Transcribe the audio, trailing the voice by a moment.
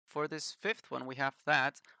for this fifth one, we have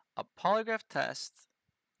that a polygraph test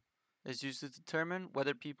is used to determine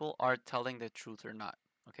whether people are telling the truth or not.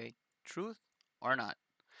 Okay, truth or not,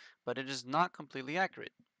 but it is not completely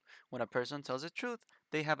accurate. When a person tells the truth,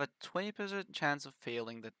 they have a 20% chance of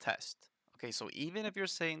failing the test. Okay, so even if you're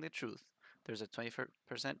saying the truth, there's a 20%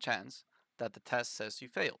 chance that the test says you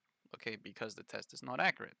failed. Okay, because the test is not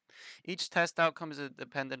accurate. Each test outcome is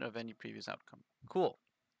independent of any previous outcome. Cool.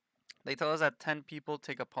 They tell us that 10 people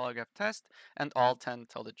take a polygraph test and all 10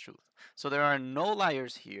 tell the truth. So there are no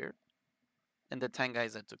liars here in the 10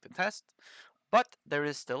 guys that took the test, but there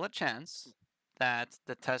is still a chance that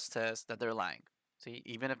the test says that they're lying. See,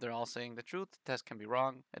 even if they're all saying the truth, the test can be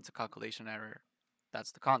wrong. It's a calculation error.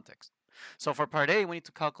 That's the context. So for part A, we need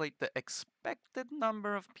to calculate the expected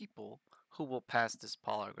number of people who will pass this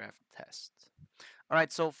polygraph test. All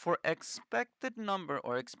right, so for expected number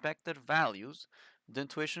or expected values, the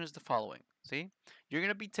intuition is the following. See, you're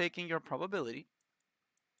going to be taking your probability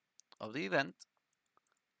of the event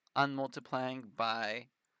and multiplying by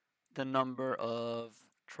the number of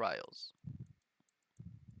trials.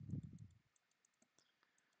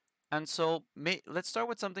 And so let's start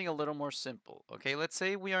with something a little more simple. Okay, let's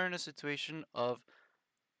say we are in a situation of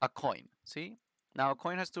a coin. See, now a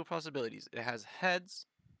coin has two possibilities. It has heads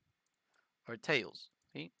or tails.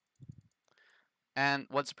 See, and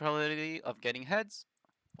what's the probability of getting heads?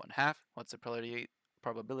 1/2. What's the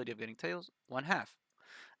probability of getting tails? 1/2.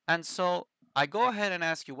 And so I go ahead and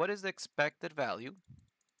ask you, what is the expected value,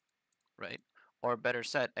 right? Or better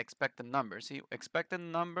said, expected number. See, expected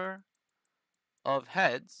number of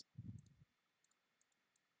heads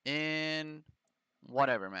in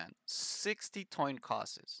whatever, man. 60 coin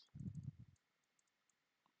tosses.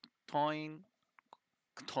 Coin,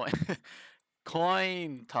 coin,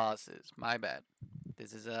 coin tosses. My bad.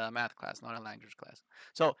 This is a math class, not a language class.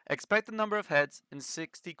 So expected number of heads in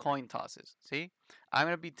 60 coin tosses. See, I'm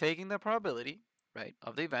going to be taking the probability, right,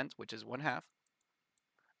 of the event, which is 1/2,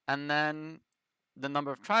 and then the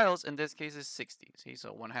number of trials in this case is 60. See,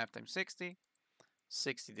 so 1/2 times 60,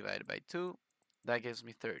 60 divided by 2, that gives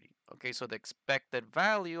me 30. Okay, so the expected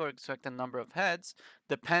value or expected number of heads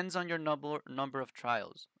depends on your number of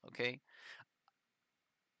trials. Okay,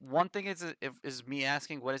 one thing is me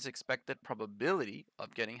asking what is expected probability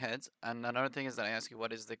of getting heads, and another thing is that I ask you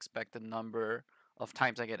what is the expected number of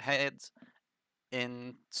times I get heads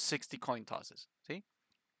in 60 coin tosses. See,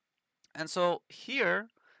 and so here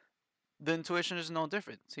the intuition is no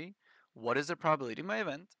different. See, what is the probability of my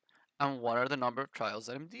event, and what are the number of trials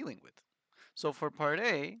that I'm dealing with? So for part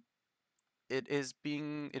A, it is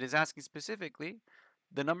asking specifically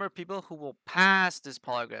the number of people who will pass this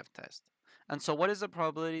polygraph test. And so what is the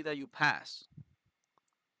probability that you pass?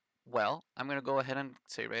 Well, I'm going to go ahead and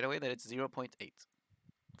say right away that it's 0.8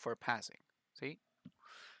 for passing. See?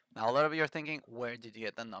 Now a lot of you are thinking, where did you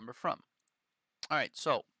get that number from? All right,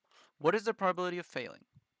 so what is the probability of failing?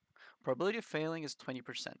 Probability of failing is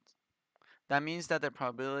 20%. That means that the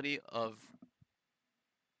probability of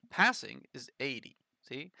passing is 80.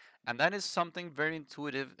 See? And that is something very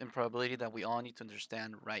intuitive in probability that we all need to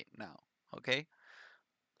understand right now. Okay?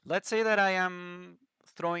 Let's say that I am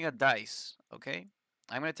throwing a dice. Okay?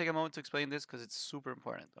 I'm going to take a moment to explain this because it's super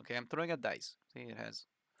important. Okay? I'm throwing a dice. See, it has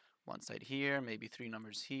one side here, maybe 3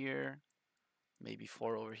 numbers here, maybe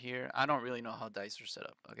 4 over here. I don't really know how dice are set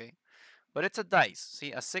up. Okay? But it's a dice.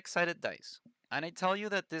 See, a 6-sided dice. And I tell you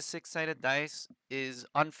that this 6-sided dice is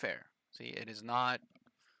unfair. See, it is not,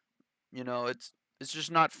 it's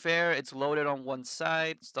just not fair. It's loaded on one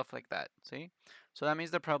side, stuff like that. See? So that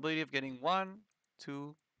means the probability of getting 1,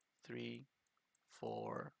 2, 3,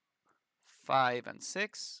 4, 5, and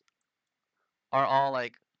 6 are all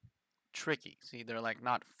like tricky. See, they're like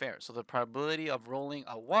not fair. So the probability of rolling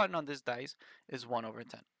a 1 on this dice is 1 over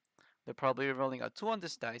 10. The probability of rolling a 2 on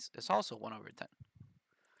this dice is also 1 over 10.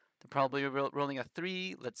 The probability of rolling a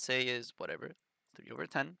 3, let's say, is whatever, 3 over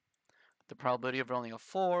 10. The probability of rolling a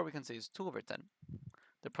 4, we can say, is 2 over 10.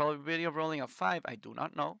 The probability of rolling a 5, I do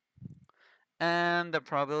not know. And the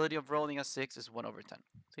probability of rolling a 6 is 1 over 10.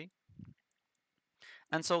 See?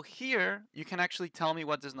 And so here, you can actually tell me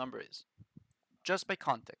what this number is, just by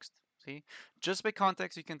context. See? Just by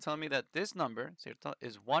context, you can tell me that this number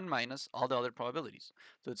is 1 minus all the other probabilities.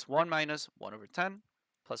 So it's 1 minus 1 over 10,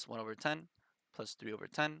 plus 1 over 10, plus 3 over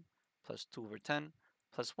 10, plus 2 over 10,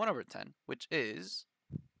 plus 1 over 10, which is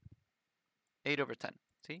 8 over 10.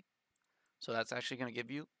 See? So that's actually going to give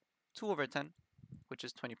you 2 over 10, which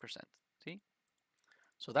is 20%. See?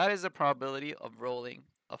 So that is the probability of rolling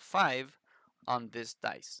a 5 on this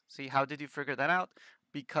dice. See, how did you figure that out?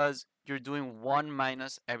 Because you're doing 1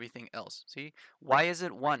 minus everything else. See? Why is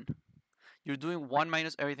it 1? You're doing 1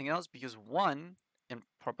 minus everything else because 1 in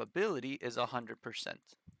probability is 100%.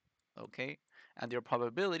 Okay? And your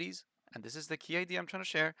probabilities, and this is the key idea I'm trying to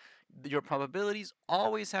share, your probabilities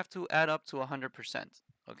always have to add up to 100%.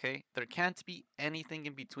 Okay? There can't be anything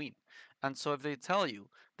in between. And so if they tell you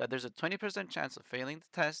that there's a 20% chance of failing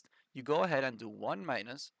the test, you go ahead and do 1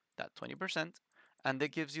 minus that 20%, and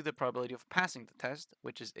that gives you the probability of passing the test,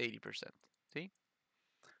 which is 80%. See?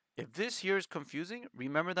 If this here is confusing,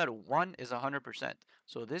 remember that 1 is 100%.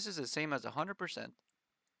 So this is the same as 100%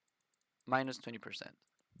 minus 20%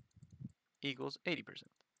 equals 80%.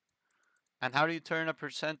 And how do you turn a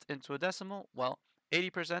percent into a decimal? Well,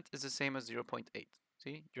 80% is the same as 0.8.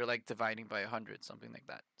 See, you're like dividing by 100, something like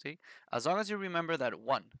that. See, as long as you remember that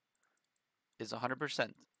 1 is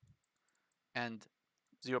 100% and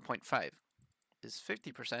 0.5 is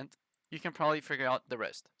 50%, you can probably figure out the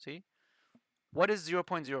rest. See, what is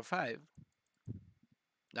 0.05?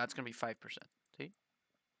 That's going to be 5%. See?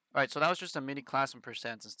 All right, so that was just a mini class in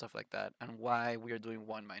percents and stuff like that, and why we are doing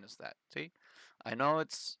 1 minus that. See, I know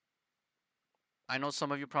it's I know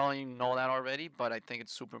some of you probably know that already, but I think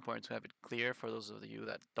it's super important to have it clear for those of you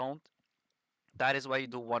that don't. That is why you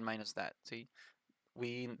do 1 minus that. See,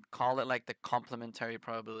 we call it like the complementary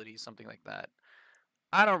probability, something like that.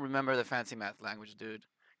 I don't remember the fancy math language, dude.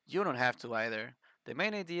 You don't have to either. The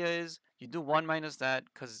main idea is you do 1 minus that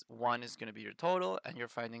because 1 is going to be your total and you're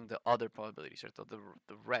finding the other probability, so the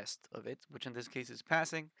rest of it, which in this case is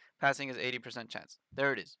passing. Passing is 80% chance.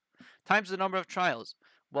 There it is. Times the number of trials.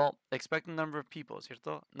 Well, expected number of people,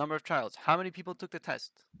 ¿cierto? Number of trials. How many people took the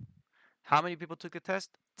test? How many people took the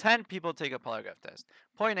test? 10 people take a polygraph test.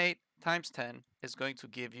 Point 0.8 times 10 is going to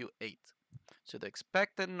give you 8. So the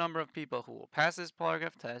expected number of people who will pass this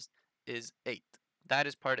polygraph test is 8. That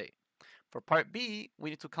is part A. For part B,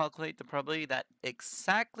 we need to calculate the probability that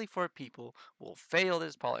exactly 4 people will fail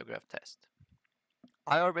this polygraph test.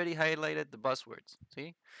 I already highlighted the buzzwords.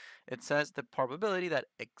 See? It says the probability that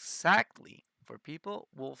exactly 4 people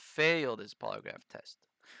will fail this polygraph test.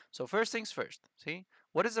 So first things first, see?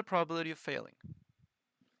 What is the probability of failing?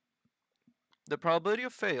 The probability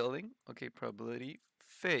of failing, okay, probability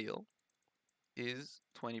fail is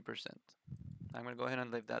 20%. I'm going to go ahead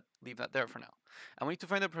and leave that there for now. And we need to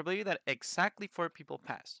find the probability that exactly 4 people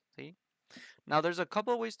pass. See? Now there's a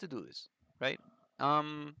couple of ways to do this, right?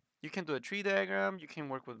 You can do a tree diagram, you can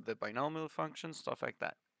work with the binomial function, stuff like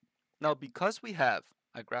that. Now because we have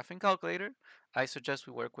a graphing calculator, I suggest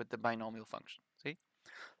we work with the binomial function. See?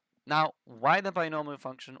 Now, why the binomial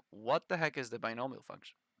function? What the heck is the binomial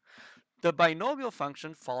function? The binomial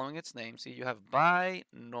function, following its name, see, you have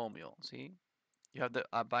binomial, see? You have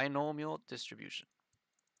a binomial distribution.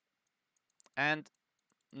 And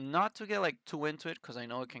not to get like too into it, because I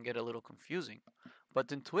know it can get a little confusing,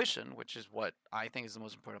 but intuition, which is what I think is the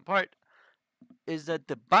most important part, is that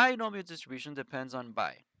the binomial distribution depends on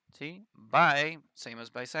bi. See, bi, same as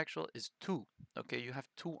bisexual, is 2. Okay, you have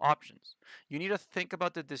 2 options. You need to think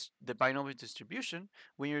about the binomial distribution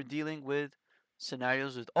when you're dealing with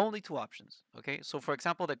scenarios with only 2 options. Okay, so for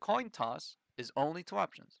example, the coin toss is only 2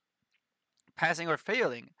 options. Passing or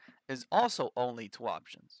failing is also only 2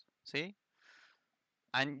 options. See?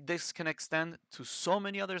 And this can extend to so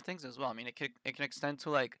many other things as well. I mean, it can extend to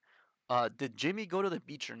like, did Jimmy go to the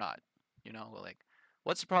beach or not? You know, like,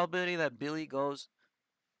 what's the probability that Billy goes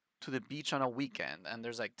to the beach on a weekend? And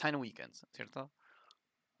there's like 10 weekends, ¿cierto?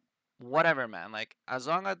 Whatever, man. Like, as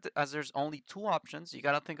long as there's only 2 options, you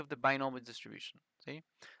gotta think of the binomial distribution. See?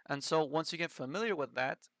 And so once you get familiar with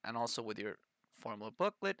that, and also with your formula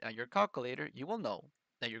booklet and your calculator, you will know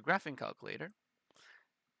that your graphing calculator,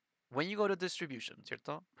 when you go to distribution,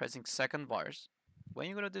 ¿cierto? Pressing second bars, when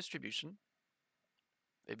you go to distribution,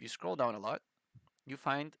 if you scroll down a lot, you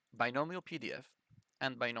find binomial PDF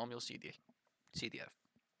and binomial CDF.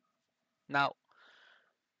 Now,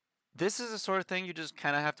 this is the sort of thing you just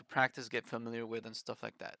kind of have to practice, get familiar with, and stuff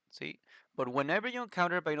like that. See? But whenever you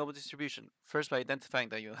encounter a binomial distribution, first by identifying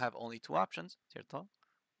that you have only 2 options, ¿cierto?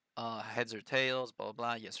 Heads or tails, blah,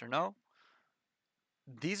 blah, blah, yes or no.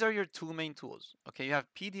 These are your 2 main tools. Okay, you have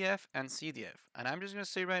PDF and CDF. And I'm just going to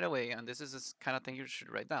say right away, and this is the kind of thing you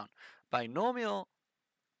should write down. Binomial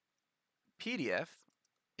PDF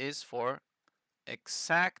is for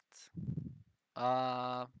exact,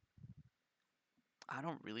 I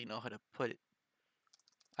don't really know how to put it.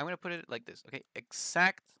 I'm going to put it like this, okay?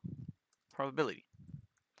 Exact probability.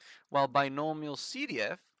 While binomial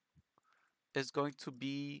CDF is going to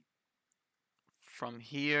be from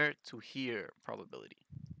here to here probability.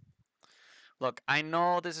 Look, I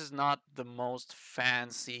know this is not the most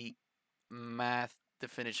fancy math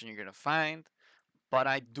definition you're going to find, but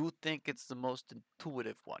I do think it's the most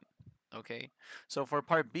intuitive one. Okay, so for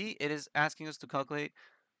part B, it is asking us to calculate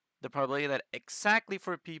the probability that exactly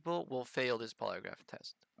 4 people will fail this polygraph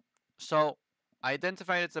test. So I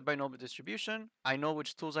identified it's a binomial distribution. I know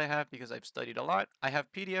which tools I have because I've studied a lot. I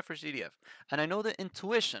have PDF or CDF. And I know the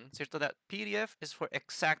intuition, ¿cierto? That PDF is for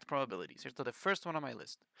exact probability, ¿cierto? The first one on my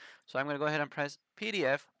list. So I'm going to go ahead and press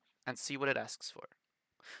PDF and see what it asks for.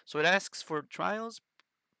 So it asks for trials,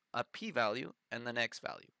 a p-value, and an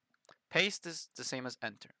x-value. Paste is the same as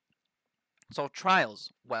enter. So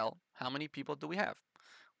trials, well, how many people do we have?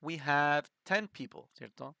 We have 10 people,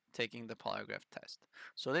 ¿cierto? Taking the polygraph test.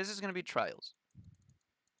 So this is going to be trials.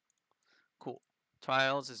 Cool.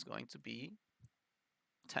 Trials is going to be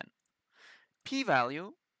 10.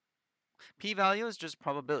 P-value, p-value is just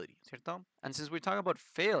probability, ¿cierto? And since we're talking about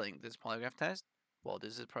failing this polygraph test, well,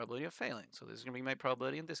 this is probability of failing. So this is going to be my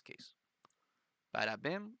probability in this case. Bada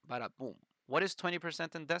bim, bada boom. What is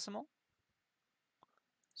 20% in decimal?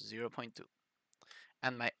 0.2.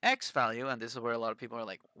 And my x value, and this is where a lot of people are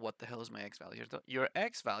like, what the hell is my x value? Your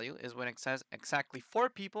x value is when it says exactly 4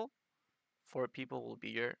 people. 4 people will be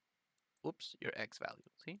your x value.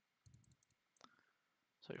 See?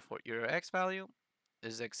 So your x value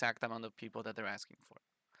is the exact amount of people that they're asking for.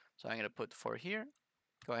 So I'm going to put 4 here.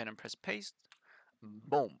 Go ahead and press paste.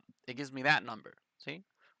 Boom. It gives me that number. See?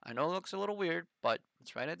 I know it looks a little weird, but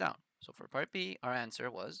let's write it down. So for part B, our answer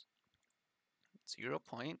was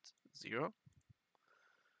 0.0880.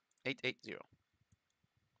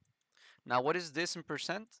 Now, what is this in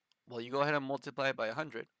percent? Well, you go ahead and multiply it by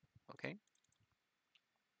 100. Okay?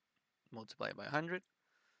 Multiply it by 100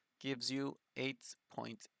 gives you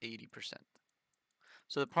 8.80%.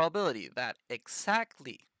 So the probability that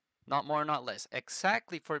exactly, not more, not less,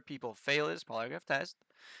 exactly 4 people fail this polygraph test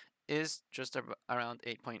is just around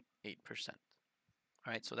 8.8%.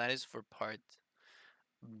 All right, so that is for part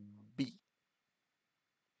B.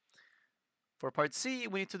 For part C,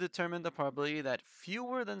 we need to determine the probability that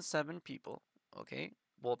fewer than 7 people, okay,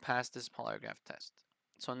 will pass this polygraph test.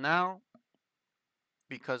 So now,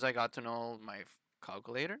 because I got to know my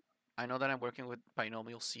calculator, I know that I'm working with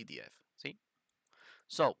binomial CDF. See?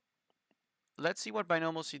 So let's see what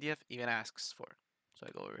binomial CDF even asks for. So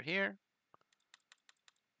I go over here,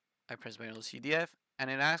 I press binomial CDF, and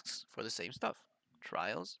it asks for the same stuff.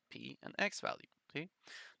 Trials, P, and X value. See?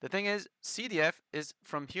 The thing is, CDF is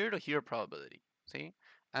from here to here probability. See?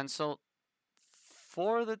 And so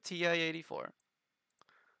for the TI-84,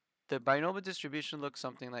 the binomial distribution looks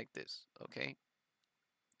something like this. Okay?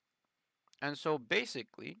 And so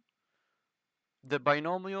basically, the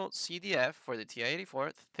binomial CDF for the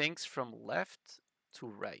TI-84 thinks from left to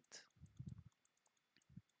right.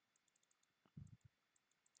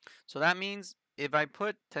 So that means if I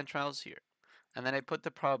put 10 trials here, and then I put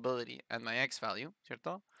the probability and my x value,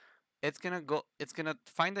 ¿cierto? It's gonna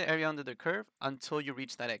find the area under the curve until you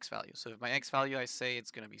reach that x value. So if my x value, I say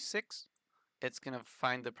it's gonna be 6, it's gonna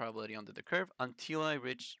find the probability under the curve until I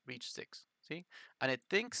reach 6. See? And it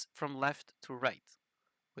thinks from left to right,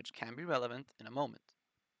 which can be relevant in a moment.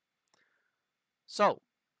 So,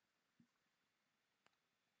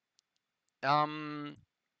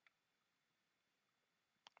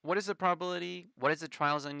 what is the probability? What is the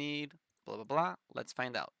trials I need? Blah, blah, blah. Let's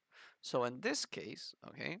find out. So in this case,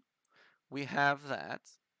 okay, we have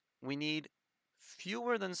that we need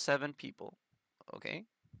fewer than 7 people, okay?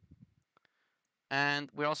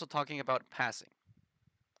 And we're also talking about passing.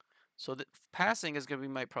 So the passing is going to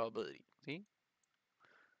be my probability, see?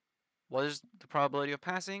 What is the probability of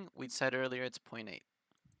passing? We said earlier it's 0.8.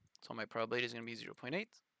 So my probability is going to be 0.8,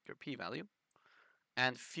 your p-value.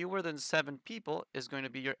 And fewer than 7 people is going to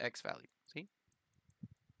be your x value, see?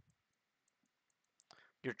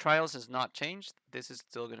 Your trials has not changed. This is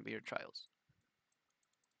still going to be your trials.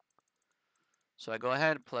 So I go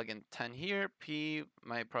ahead, plug in 10 here. P,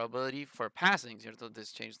 my probability for passing, so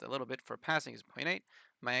this changed a little bit, for passing is 0.8.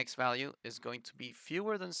 My x value is going to be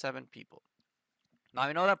fewer than 7 people. Now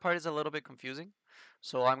I know that part is a little bit confusing,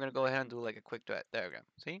 so I'm going to go ahead and do like a quick diagram.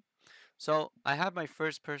 See? So I have my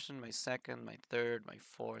first person, my second, my third, my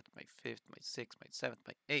fourth, my fifth, my sixth, my seventh,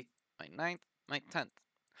 my eighth, my ninth, my 10th.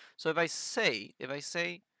 So if I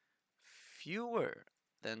say fewer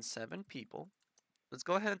than 7 people, let's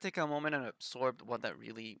go ahead and take a moment and absorb what that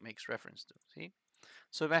really makes reference to. See?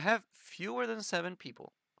 So if I have fewer than 7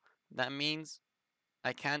 people, that means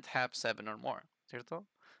I can't have 7 or more, ¿cierto?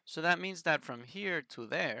 So that means that from here to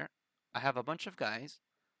there, I have a bunch of guys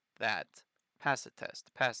that pass the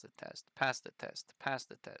test, pass the test, pass the test, pass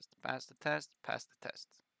the test, pass the test, pass the test.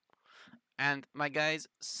 And my guys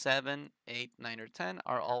 7, 8, 9, or 10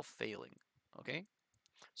 are all failing, okay?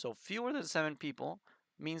 So fewer than 7 people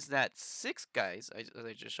means that 6 guys, as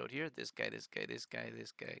I just showed here, this guy, this guy, this guy,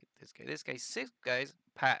 this guy, this guy, this guy, 6 guys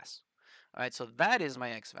pass. All right, so that is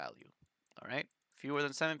my x value. All right, fewer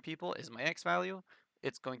than 7 people is my x value.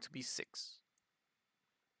 It's going to be 6.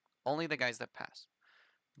 Only the guys that pass.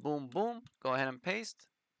 Boom, boom. Go ahead and paste.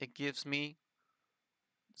 It gives me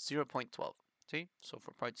 0.12. See? So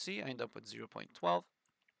for part C, I end up with 0.12.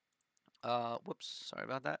 Whoops, sorry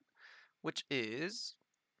about that. Which is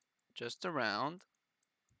just around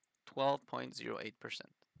 12.08%.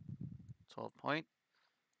 12.08%.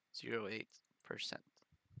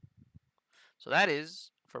 So that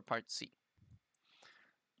is for part C.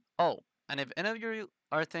 Oh, and if any of you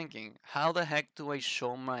are thinking, how the heck do I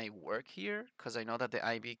show my work here? Because I know that the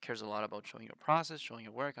IB cares a lot about showing your process, showing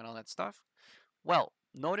your work, and all that stuff. Well,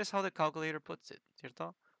 notice how the calculator puts it,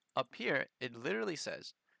 ¿cierto? Up here, it literally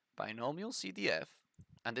says binomial CDF,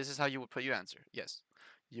 and this is how you would put your answer. Yes,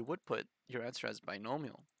 you would put your answer as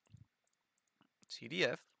binomial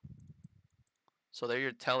CDF. So there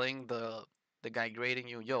you're telling the guy grading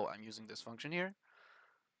you, yo, I'm using this function here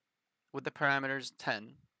with the parameters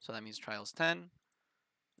 10. So that means trials 10,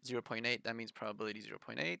 0.8, that means probability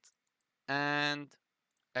 0.8, and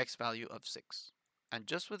x value of 6. And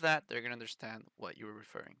just with that, they're going to understand what you were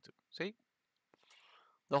referring to. See?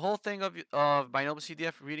 The whole thing of binomial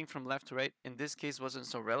CDF reading from left to right in this case wasn't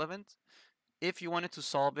so relevant. If you wanted to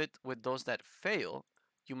solve it with those that fail,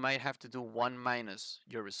 you might have to do 1 minus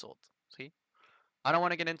your result. See? I don't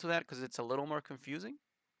want to get into that because it's a little more confusing,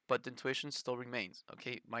 but the intuition still remains.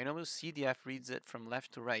 Okay, binomial CDF reads it from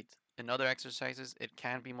left to right. In other exercises, it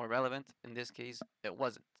can be more relevant. In this case, it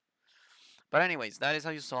wasn't. But anyways, that is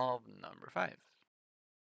how you solve number 5.